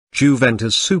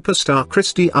Juventus superstar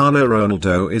Cristiano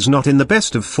Ronaldo is not in the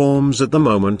best of forms at the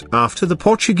moment after the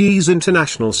Portuguese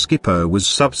international skipper was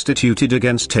substituted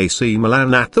against AC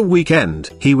Milan at the weekend.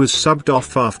 He was subbed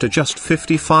off after just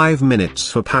 55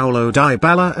 minutes for Paulo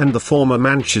Dybala, and the former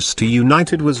Manchester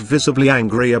United was visibly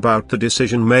angry about the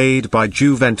decision made by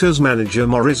Juventus manager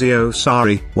Maurizio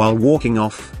Sarri. While walking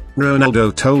off,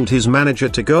 Ronaldo told his manager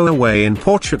to go away in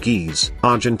Portuguese.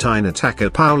 Argentine attacker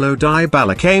Paulo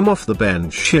Dybala came off the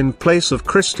bench in place of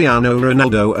Cristiano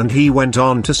Ronaldo, and he went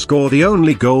on to score the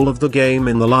only goal of the game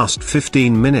in the last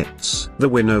 15 minutes. The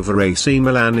win over AC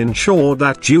Milan ensured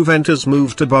that Juventus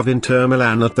moved above Inter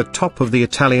Milan at the top of the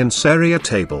Italian Serie A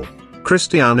table.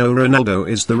 Cristiano Ronaldo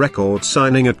is the record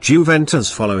signing at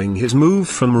Juventus following his move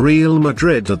from Real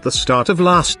Madrid at the start of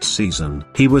last season.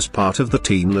 He was part of the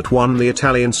team that won the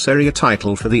Italian Serie A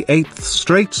title for the 8th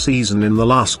straight season in the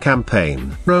last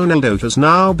campaign. Ronaldo has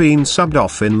now been subbed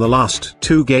off in the last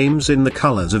 2 games in the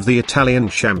colors of the Italian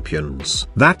champions.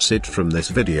 That's it from this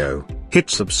video. Hit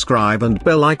subscribe and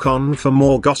bell icon for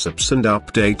more gossips and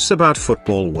updates about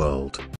football world.